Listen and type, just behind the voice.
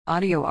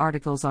Audio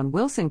articles on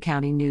Wilson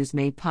County News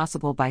made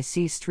possible by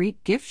C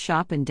Street Gift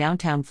Shop in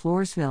downtown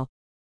Floresville.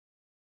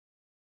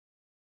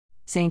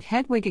 St.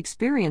 Hedwig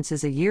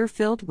experiences a year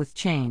filled with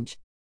change.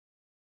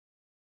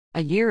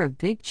 A year of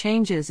big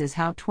changes is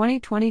how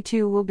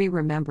 2022 will be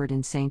remembered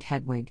in St.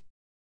 Hedwig.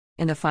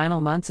 In the final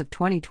months of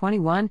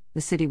 2021,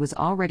 the city was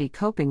already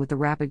coping with the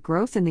rapid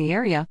growth in the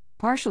area,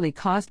 partially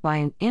caused by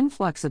an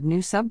influx of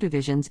new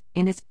subdivisions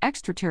in its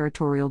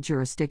extraterritorial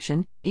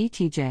jurisdiction,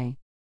 ETJ.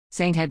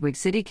 St. Hedwig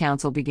City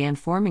Council began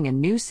forming a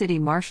new city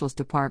marshal's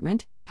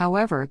department.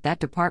 However, that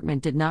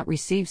department did not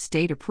receive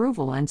state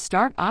approval and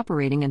start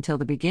operating until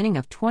the beginning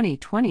of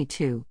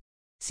 2022.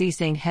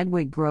 St.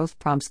 Hedwig growth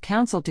prompts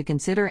council to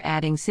consider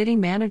adding city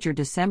manager.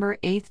 December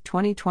 8,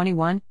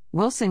 2021,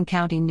 Wilson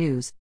County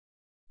News.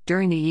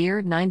 During the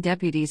year, 9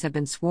 deputies have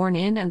been sworn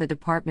in and the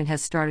department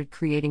has started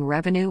creating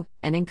revenue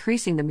and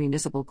increasing the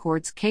municipal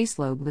court's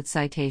caseload with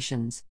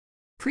citations.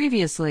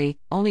 Previously,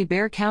 only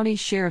Bexar County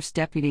Sheriff's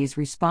deputies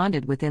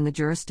responded within the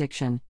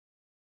jurisdiction.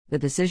 The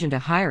decision to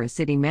hire a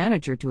city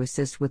manager to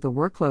assist with the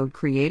workload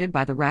created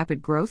by the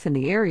rapid growth in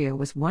the area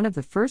was one of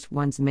the first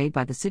ones made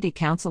by the City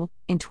Council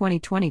in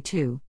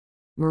 2022.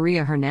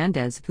 Maria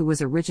Hernandez, who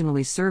was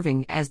originally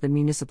serving as the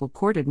municipal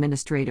court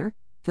administrator,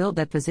 filled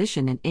that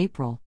position in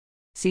April.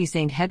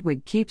 St.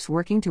 Hedwig keeps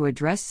working to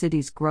address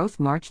city's growth.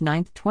 March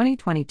 9,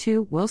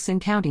 2022, Wilson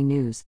County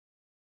News.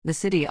 The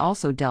city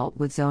also dealt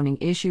with zoning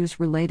issues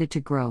related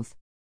to growth.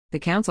 The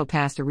council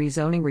passed a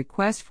rezoning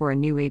request for a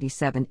new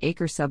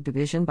 87-acre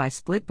subdivision by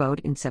split vote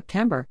in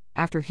September,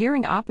 after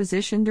hearing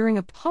opposition during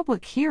a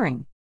public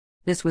hearing.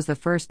 This was the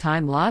first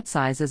time lot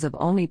sizes of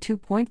only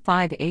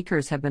 2.5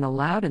 acres have been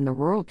allowed in the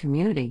rural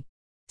community.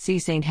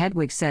 St.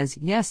 Hedwig says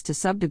yes to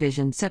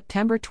subdivision.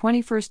 September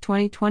 21,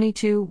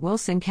 2022,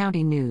 Wilson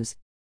County News.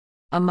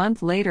 A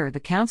month later, the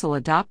council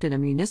adopted a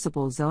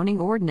municipal zoning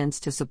ordinance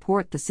to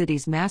support the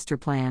city's master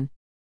plan.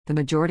 The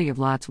majority of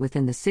lots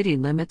within the city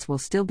limits will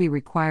still be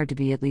required to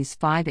be at least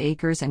 5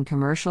 acres, and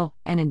commercial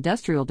and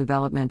industrial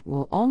development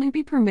will only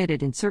be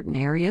permitted in certain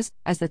areas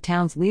as the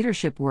town's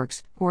leadership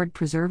works toward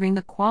preserving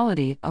the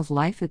quality of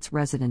life its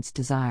residents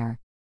desire.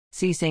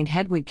 St.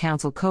 Hedwig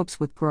Council copes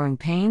with growing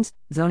pains,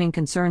 zoning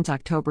concerns.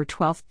 October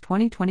 12,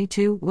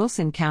 2022,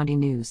 Wilson County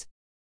News.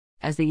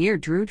 As the year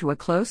drew to a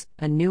close,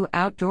 a new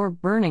outdoor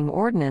burning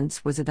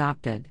ordinance was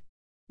adopted.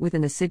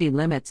 Within the city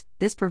limits,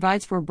 this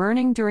provides for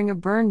burning during a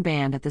burn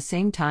ban at the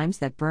same times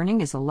that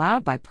burning is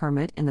allowed by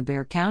permit in the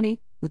Bexar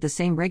County, with the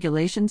same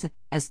regulations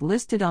as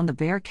listed on the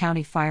Bexar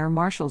County Fire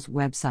Marshal's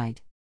website.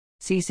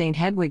 St.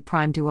 Hedwig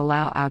primed to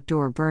allow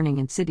outdoor burning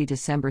in city.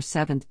 December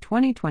 7,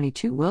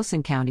 2022,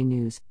 Wilson County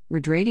News.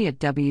 Redrady at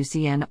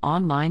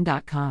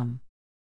WCNonline.com.